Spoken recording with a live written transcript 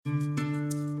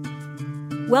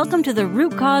Welcome to the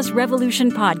Root Cause Revolution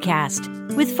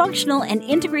podcast with functional and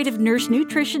integrative nurse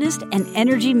nutritionist and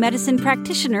energy medicine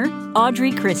practitioner,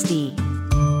 Audrey Christie.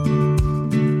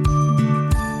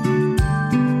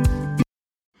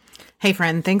 Hey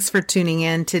friend, thanks for tuning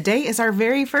in. Today is our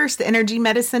very first Energy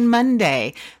Medicine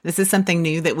Monday. This is something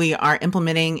new that we are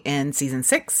implementing in season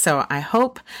 6. So I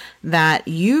hope that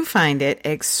you find it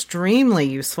extremely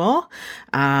useful.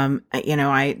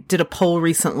 I did a poll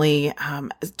recently,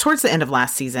 towards the end of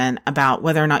last season about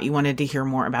whether or not you wanted to hear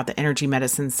more about the energy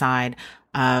medicine side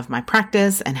of my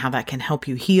practice and how that can help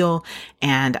you heal.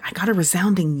 And I got a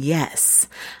resounding yes.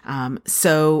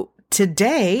 So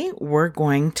today we're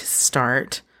going to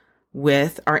start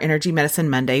with our Energy Medicine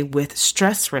Monday with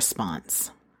stress response.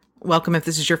 Welcome if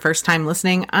this is your first time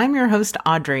listening. I'm your host,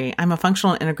 Audrey. I'm a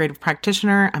functional and integrative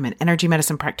practitioner. I'm an energy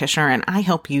medicine practitioner, and I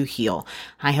help you heal.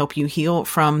 I help you heal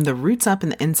from the roots up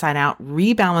and the inside out,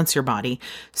 rebalance your body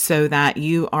so that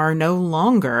you are no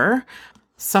longer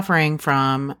suffering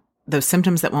from those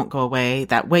symptoms that won't go away,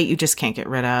 that weight you just can't get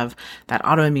rid of, that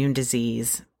autoimmune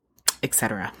disease,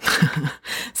 etc.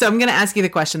 So I'm going to ask you the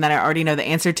question that I already know the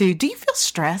answer to. Do you feel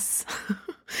stress?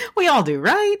 We all do,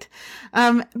 right?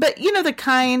 But the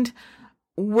kind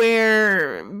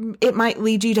where it might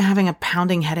lead you to having a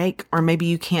pounding headache, or maybe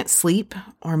you can't sleep,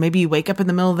 or maybe you wake up in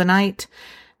the middle of the night.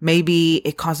 Maybe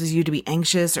it causes you to be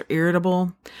anxious or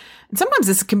irritable. And sometimes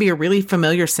this can be a really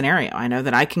familiar scenario. I know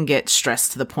that I can get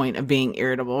stressed to the point of being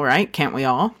irritable, right? Can't we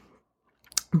all?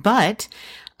 But,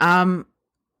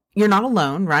 you're not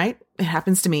alone, right? It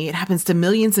happens to me. It happens to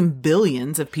millions and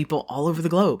billions of people all over the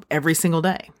globe every single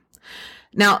day.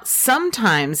 Now,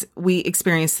 sometimes we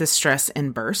experience this stress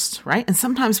in bursts, right? And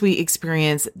sometimes we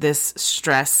experience this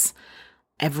stress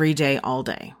every day, all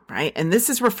day, right? And this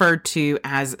is referred to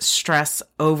as stress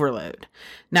overload.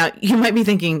 Now, you might be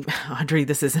thinking, Audrey,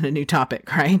 this isn't a new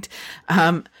topic, right?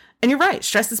 And you're right.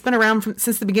 Stress has been around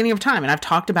since the beginning of time. And I've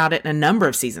talked about it in a number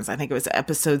of seasons. I think it was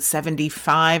episode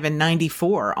 75 and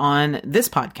 94 on this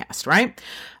podcast, right?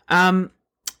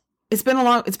 It's been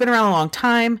around a long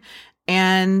time,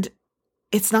 and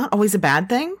it's not always a bad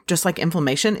thing. Just like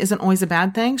inflammation isn't always a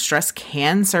bad thing. Stress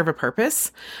can serve a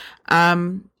purpose. But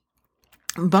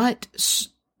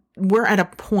we're at a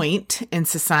point in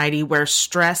society where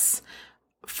stress,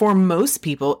 for most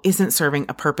people, isn't serving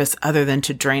a purpose other than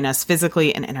to drain us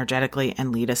physically and energetically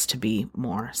and lead us to be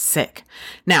more sick.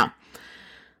 Now,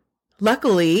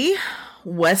 luckily,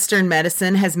 Western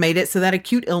medicine has made it so that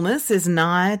acute illness is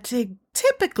not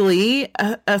typically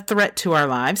a threat to our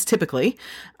lives, typically.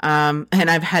 And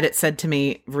I've had it said to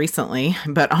me recently,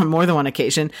 but on more than one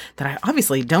occasion, that I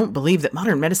obviously don't believe that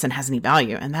modern medicine has any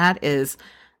value. And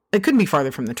it couldn't be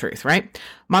farther from the truth, right?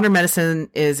 Modern medicine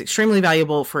is extremely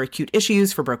valuable for acute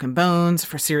issues, for broken bones,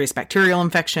 for serious bacterial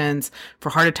infections, for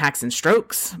heart attacks and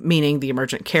strokes, meaning the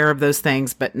emergent care of those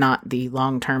things, but not the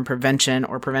long-term prevention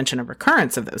or prevention of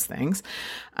recurrence of those things.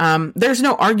 There's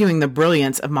no arguing the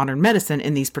brilliance of modern medicine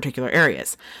in these particular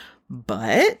areas.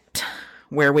 But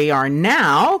where we are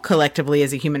now, collectively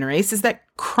as a human race, is that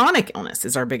chronic illness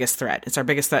is our biggest threat. It's our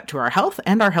biggest threat to our health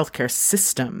and our healthcare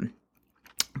system.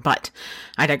 But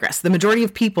I digress. The majority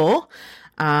of people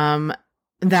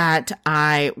that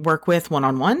I work with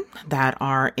one-on-one, that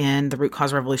are in the Root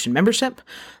Cause Revolution membership,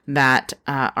 that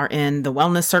are in the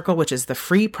Wellness Circle, which is the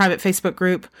free private Facebook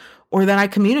group, or that I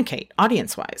communicate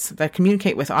audience-wise,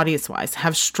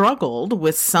 have struggled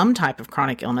with some type of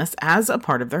chronic illness as a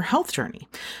part of their health journey.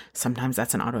 Sometimes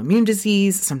that's an autoimmune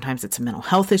disease. Sometimes it's a mental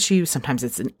health issue. Sometimes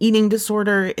it's an eating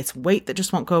disorder. It's weight that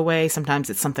just won't go away. Sometimes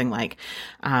it's something like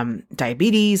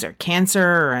diabetes or cancer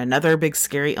or another big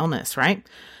scary illness, right?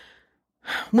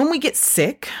 When we get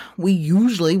sick, we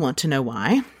usually want to know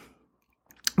why.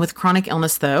 With chronic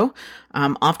illness, though,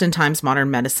 oftentimes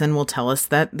modern medicine will tell us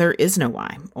that there is no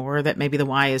why, or that maybe the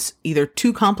why is either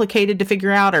too complicated to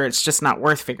figure out, or it's just not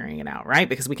worth figuring it out, right?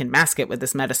 Because we can mask it with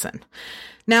this medicine.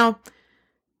 Now,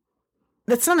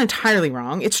 that's not entirely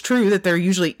wrong. It's true that there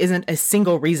usually isn't a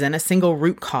single reason, a single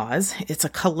root cause. It's a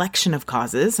collection of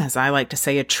causes, as I like to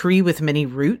say, a tree with many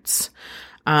roots.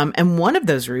 And one of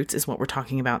those roots is what we're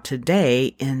talking about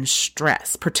today in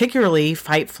stress, particularly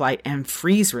fight, flight, and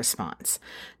freeze response.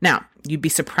 Now, you'd be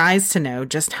surprised to know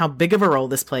just how big of a role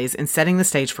this plays in setting the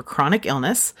stage for chronic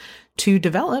illness to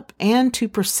develop and to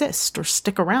persist or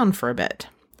stick around for a bit.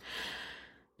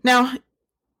 Now,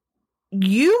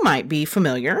 you might be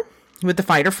familiar with the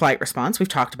fight or flight response. We've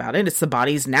talked about it. It's the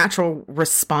body's natural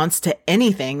response to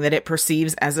anything that it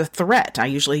perceives as a threat. I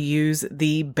usually use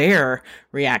the bear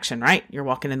reaction, right? You're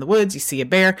walking in the woods, you see a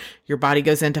bear, your body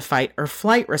goes into fight or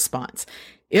flight response.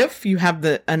 If you have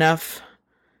enough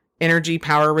energy,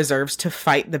 power, reserves to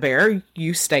fight the bear,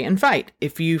 you stay and fight.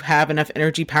 If you have enough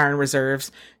energy, power, and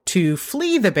reserves to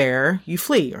flee the bear, you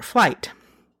flee or flight.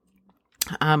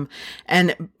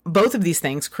 And both of these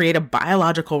things create a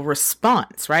biological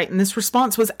response, right? And this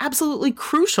response was absolutely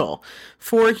crucial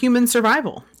for human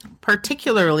survival,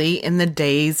 particularly in the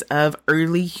days of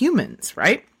early humans,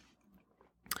 right?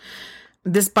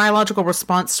 This biological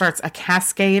response starts a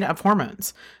cascade of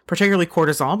hormones, particularly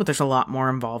cortisol, but there's a lot more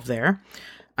involved there.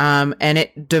 And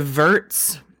it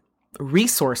diverts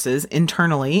resources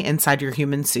internally inside your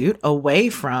human suit away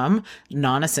from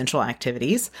non-essential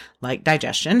activities like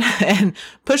digestion and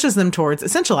pushes them towards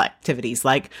essential activities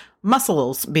like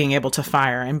muscles being able to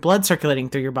fire and blood circulating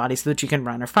through your body so that you can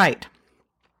run or fight.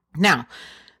 Now,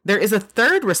 there is a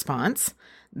third response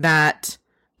that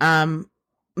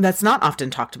that's not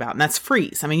often talked about, and that's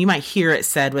freeze. I mean, you might hear it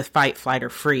said with fight, flight, or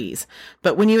freeze,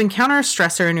 but when you encounter a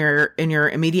stressor in your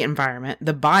immediate environment,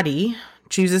 the body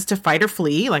chooses to fight or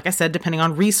flee, like I said, depending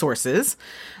on resources.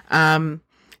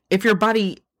 If your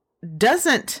body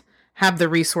doesn't have the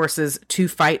resources to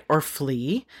fight or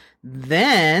flee,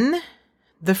 then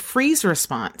the freeze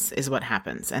response is what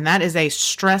happens, and that is a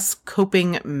stress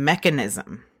coping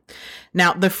mechanism.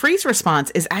 Now, the freeze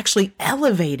response is actually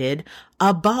elevated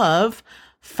above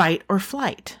fight or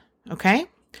flight, okay?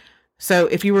 So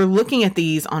if you were looking at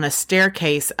these on a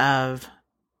staircase of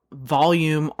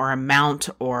volume or amount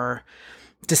or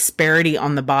disparity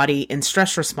on the body in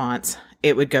stress response,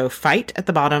 it would go fight at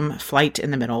the bottom, flight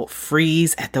in the middle,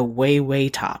 freeze at the way, way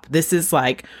top. This is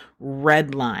like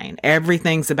red line.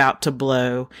 Everything's about to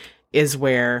blow is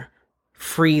where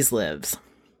freeze lives.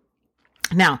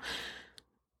 Now,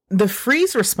 the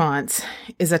freeze response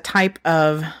is a type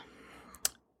of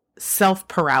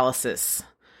self-paralysis,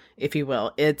 if you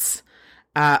will. It's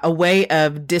a way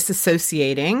of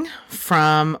disassociating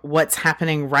from what's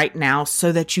happening right now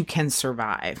so that you can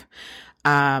survive.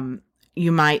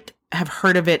 You might have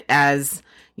heard of it as,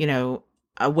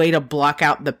 a way to block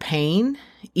out the pain,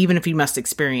 even if you must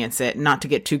experience it. Not to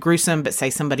get too gruesome, but say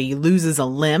somebody loses a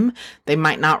limb, they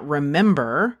might not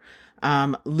remember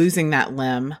losing that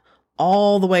limb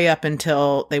all the way up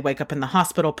until they wake up in the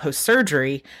hospital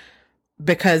post-surgery,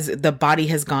 because the body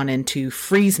has gone into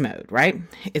freeze mode, right?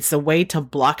 It's a way to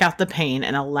block out the pain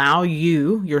and allow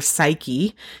you, your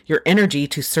psyche, your energy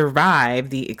to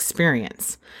survive the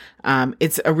experience.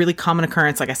 It's a really common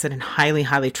occurrence, like I said, in highly,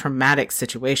 highly traumatic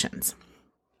situations.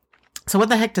 So what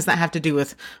the heck does that have to do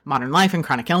with modern life and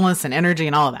chronic illness and energy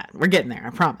and all of that? We're getting there, I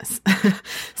promise.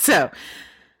 So,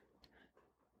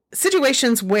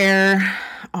 situations where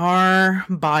our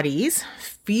bodies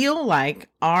feel like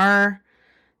our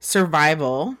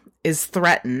survival is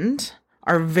threatened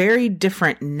are very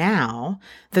different now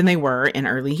than they were in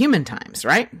early human times,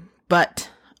 right? But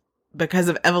because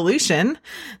of evolution,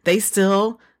 they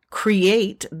still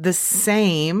create the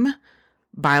same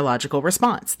biological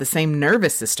response, the same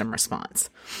nervous system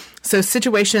response. So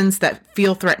situations that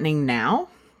feel threatening now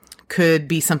could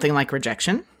be something like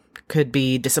rejection, could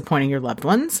be disappointing your loved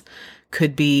ones,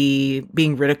 could be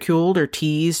being ridiculed or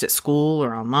teased at school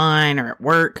or online or at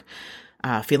work,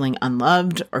 feeling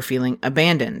unloved or feeling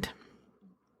abandoned.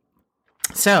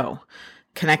 So,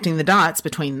 connecting the dots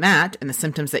between that and the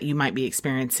symptoms that you might be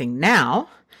experiencing now,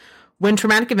 when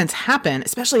traumatic events happen,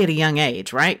 especially at a young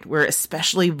age, right? We're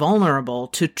especially vulnerable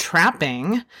to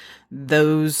trapping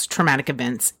those traumatic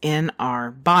events in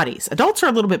our bodies. Adults are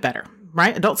a little bit better,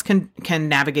 right? Adults can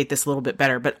navigate this a little bit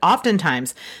better, but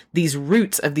oftentimes these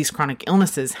roots of these chronic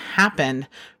illnesses happen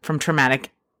from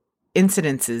traumatic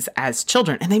incidences as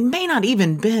children, and they may not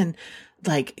even been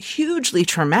like hugely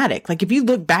traumatic. Like if you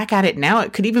look back at it now,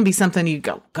 it could even be something you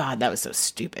go, God, that was so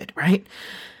stupid, right?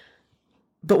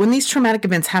 But when these traumatic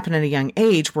events happen at a young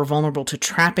age, we're vulnerable to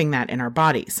trapping that in our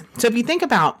bodies. So if you think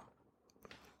about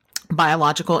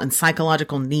biological and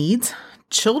psychological needs,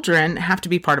 children have to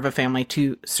be part of a family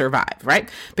to survive, right?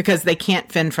 Because they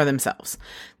can't fend for themselves.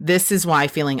 This is why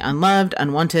feeling unloved,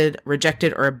 unwanted,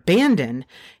 rejected, or abandoned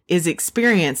is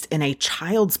experienced in a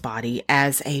child's body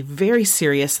as a very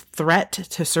serious threat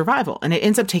to survival. And it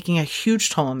ends up taking a huge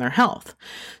toll on their health.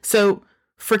 So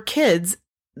for kids,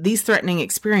 these threatening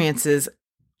experiences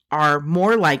are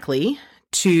more likely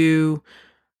to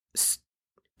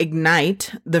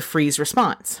ignite the freeze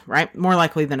response, right? More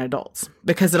likely than adults,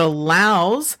 because it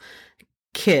allows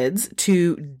kids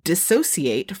to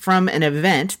dissociate from an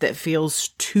event that feels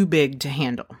too big to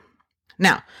handle.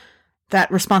 Now,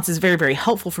 that response is very, very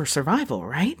helpful for survival,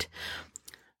 right?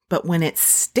 But when it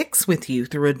sticks with you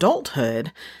through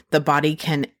adulthood, the body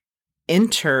can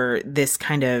enter this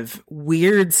kind of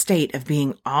weird state of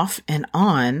being off and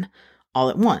on all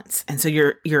at once. And so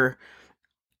you're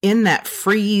in that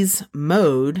freeze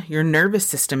mode. Your nervous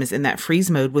system is in that freeze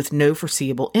mode with no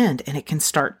foreseeable end, and it can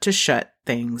start to shut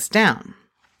things down.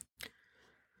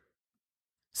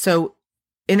 So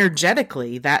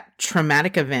energetically, that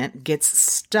traumatic event gets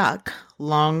stuck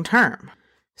long term.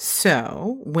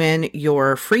 So when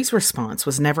your freeze response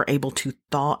was never able to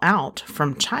thaw out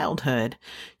from childhood,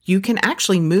 you can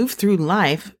actually move through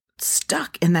life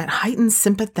stuck in that heightened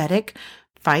sympathetic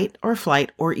fight or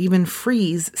flight or even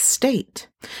freeze state.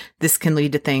 This can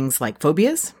lead to things like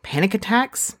phobias, panic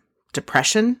attacks,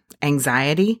 depression,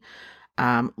 anxiety,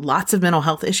 lots of mental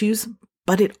health issues,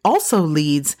 but it also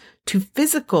leads to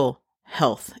physical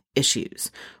health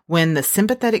issues. When the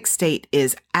sympathetic state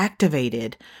is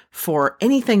activated for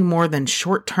anything more than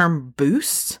short-term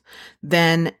boosts,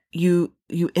 then you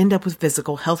end up with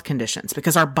physical health conditions,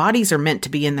 because our bodies are meant to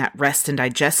be in that rest and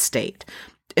digest state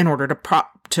in order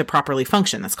to properly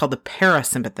function. That's called the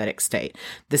parasympathetic state.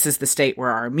 This is the state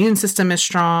where our immune system is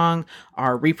strong,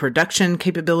 our reproduction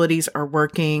capabilities are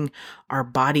working, our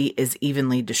body is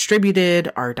evenly distributed,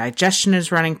 our digestion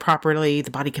is running properly, the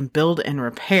body can build and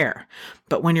repair.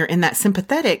 But when you're in that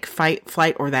sympathetic fight,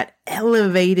 flight, or that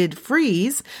elevated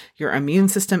freeze, your immune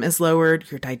system is lowered,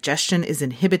 your digestion is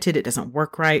inhibited, it doesn't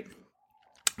work right.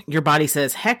 Your body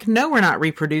says, heck no, we're not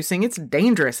reproducing. It's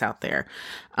dangerous out there.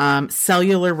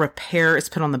 Cellular repair is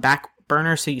put on the back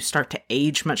burner, so you start to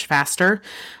age much faster.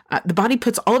 The body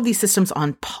puts all of these systems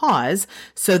on pause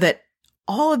so that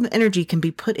all of the energy can be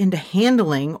put into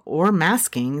handling or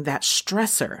masking that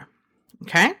stressor.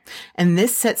 Okay? And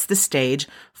this sets the stage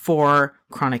for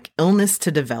chronic illness to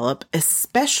develop,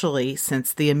 especially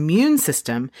since the immune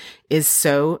system is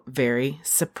so very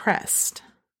suppressed.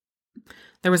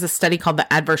 There was a study called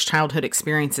the Adverse Childhood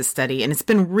Experiences Study, and it's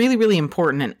been really, really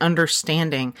important in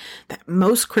understanding that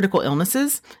most critical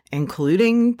illnesses,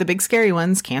 including the big scary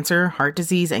ones, cancer, heart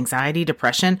disease, anxiety,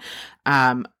 depression,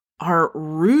 are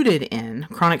rooted in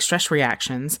chronic stress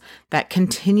reactions that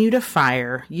continue to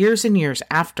fire years and years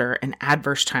after an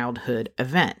adverse childhood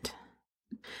event.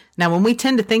 Now, when we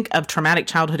tend to think of traumatic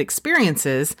childhood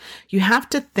experiences, you have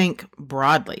to think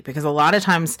broadly, because a lot of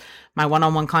times my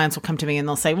one-on-one clients will come to me and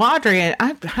they'll say, well, Audrey,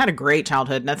 I've had a great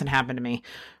childhood. Nothing happened to me,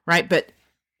 right? But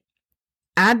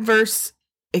adverse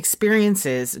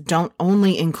experiences don't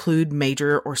only include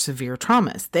major or severe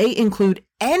traumas. They include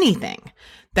anything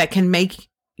that can make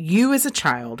you as a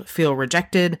child feel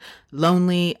rejected,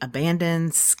 lonely,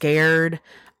 abandoned, scared,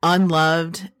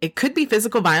 unloved. It could be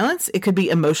physical violence. It could be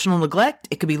emotional neglect.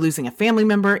 It could be losing a family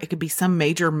member. It could be some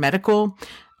major medical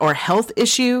or health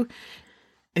issue.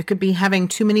 It could be having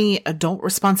too many adult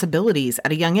responsibilities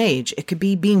at a young age. It could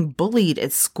be being bullied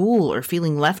at school or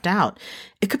feeling left out.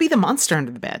 It could be the monster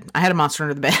under the bed. I had a monster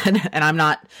under the bed, and I'm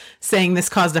not saying this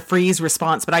caused a freeze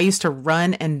response, but I used to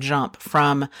run and jump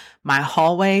from my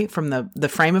hallway, from the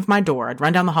frame of my door. I'd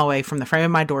run down the hallway from the frame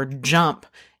of my door, jump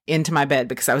into my bed,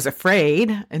 because I was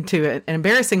afraid, into an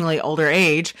embarrassingly older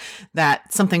age,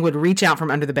 that something would reach out from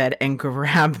under the bed and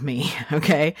grab me.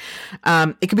 Okay.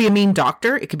 It could be a mean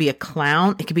doctor. It could be a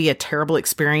clown. It could be a terrible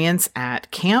experience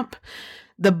at camp.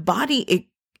 The body,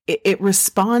 it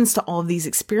responds to all of these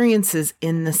experiences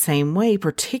in the same way,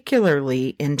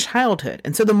 particularly in childhood.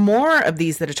 And so the more of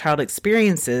these that a child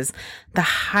experiences, the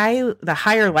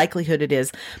higher likelihood it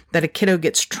is that a kiddo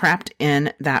gets trapped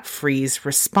in that freeze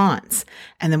response.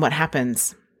 And then what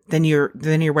happens? Then you're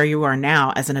where you are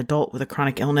now as an adult with a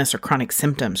chronic illness or chronic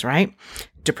symptoms, right?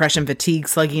 Depression, fatigue,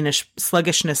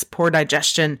 sluggishness, poor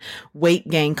digestion, weight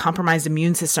gain, compromised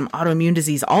immune system, autoimmune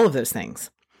disease, all of those things.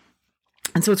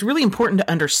 And so it's really important to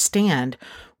understand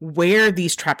where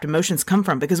these trapped emotions come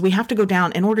from, because we have to go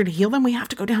down, in order to heal them, we have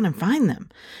to go down and find them.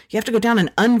 You have to go down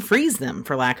and unfreeze them,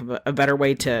 for lack of a better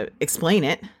way to explain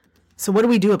it. So what do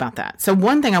we do about that? So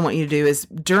one thing I want you to do is,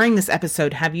 during this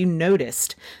episode, have you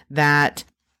noticed that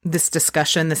this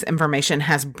discussion, this information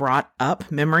has brought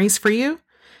up memories for you?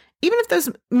 Even if those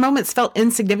moments felt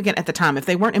insignificant at the time, if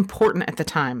they weren't important at the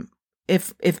time,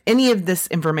 if any of this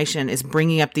information is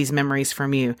bringing up these memories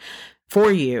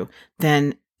for you,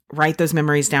 then write those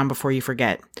memories down before you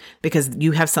forget, because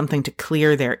you have something to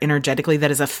clear there energetically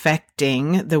that is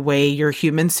affecting the way your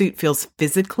human suit feels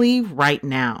physically right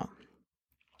now.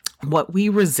 What we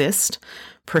resist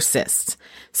persists.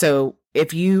 So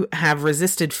if you have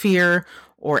resisted fear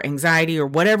or anxiety or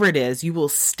whatever it is, you will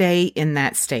stay in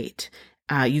that state.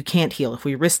 You can't heal. If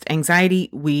we resist anxiety,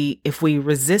 we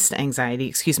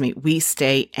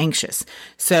stay anxious.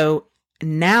 So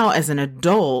now, as an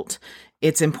adult,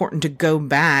 it's important to go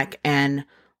back and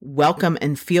welcome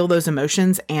and feel those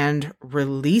emotions and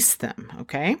release them.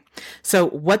 Okay. So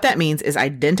what that means is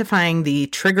identifying the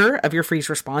trigger of your freeze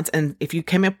response. And if you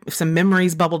came up with some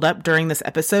memories bubbled up during this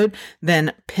episode,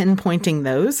 then pinpointing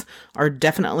those are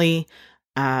definitely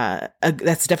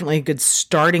that's definitely a good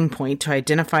starting point to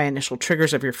identify initial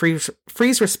triggers of your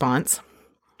freeze response.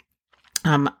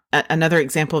 Another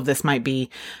example of this might be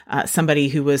somebody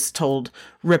who was told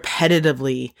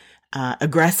repetitively,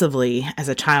 aggressively as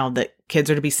a child that kids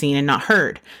are to be seen and not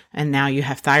heard. And now you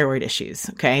have thyroid issues.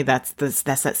 Okay. That's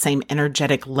that same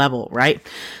energetic level, right?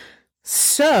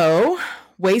 So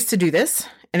ways to do this: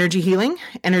 energy healing,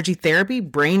 energy therapy,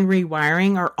 brain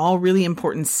rewiring are all really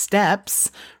important steps.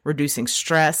 Reducing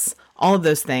stress, all of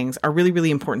those things are really,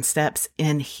 really important steps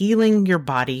in healing your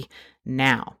body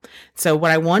now. So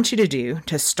what I want you to do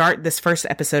to start this first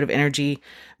episode of Energy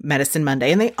Medicine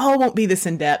Monday, and they all won't be this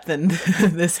in-depth and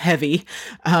this heavy,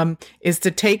 is to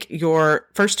take your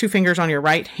first two fingers on your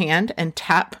right hand and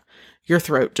tap your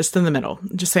throat just in the middle.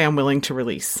 Just say, I'm willing to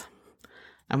release.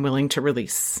 I'm willing to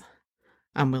release.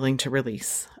 I'm willing to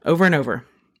release, over and over.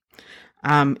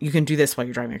 You can do this while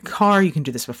you're driving a car. You can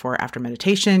do this before or after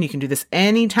meditation. You can do this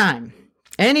anytime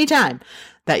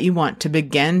that you want to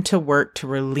begin to work to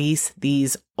release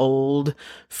these old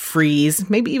freeze,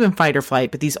 maybe even fight or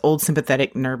flight, but these old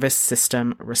sympathetic nervous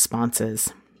system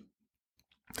responses.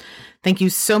 Thank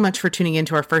you so much for tuning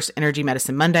into our first Energy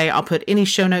Medicine Monday. I'll put any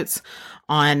show notes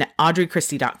on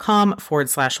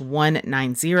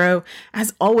audreychristie.com/190.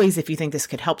 As always, if you think this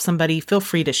could help somebody, feel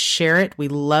free to share it. We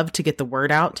love to get the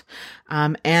word out.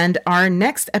 And our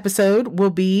next episode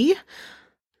will be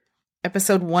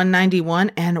episode 191,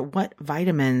 and what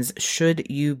vitamins should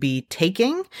you be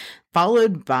taking?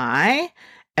 Followed by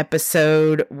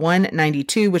episode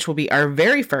 192, which will be our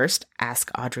very first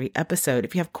Ask Audrey episode.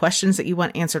 If you have questions that you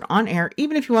want answered on air,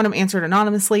 even if you want them answered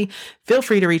anonymously, feel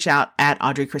free to reach out at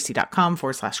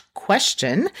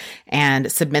audreychristie.com/question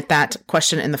and submit that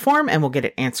question in the form, and we'll get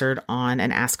it answered on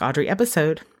an Ask Audrey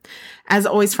episode. As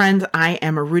always, friends, I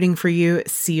am rooting for you.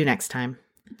 See you next time.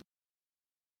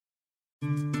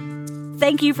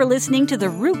 Thank you for listening to the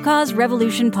Root Cause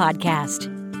Revolution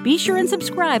podcast. Be sure and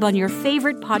subscribe on your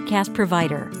favorite podcast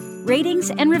provider.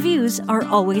 Ratings and reviews are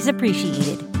always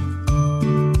appreciated.